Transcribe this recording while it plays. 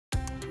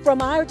From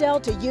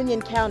Iredell to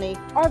Union County,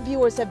 our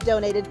viewers have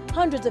donated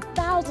hundreds of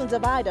thousands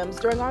of items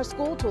during our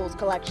school tools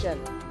collection.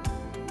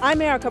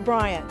 I'm Erica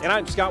Bryant. And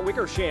I'm Scott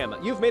Wickersham.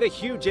 You've made a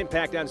huge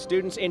impact on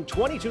students in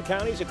 22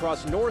 counties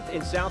across North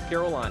and South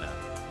Carolina.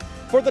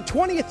 For the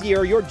 20th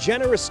year, your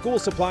generous school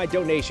supply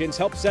donations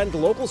help send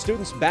local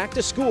students back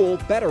to school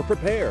better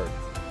prepared.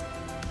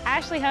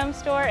 Ashley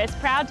HomeStore is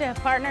proud to have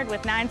partnered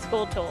with 9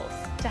 School Tools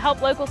to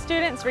help local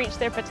students reach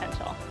their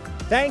potential.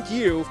 Thank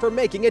you for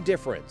making a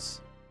difference.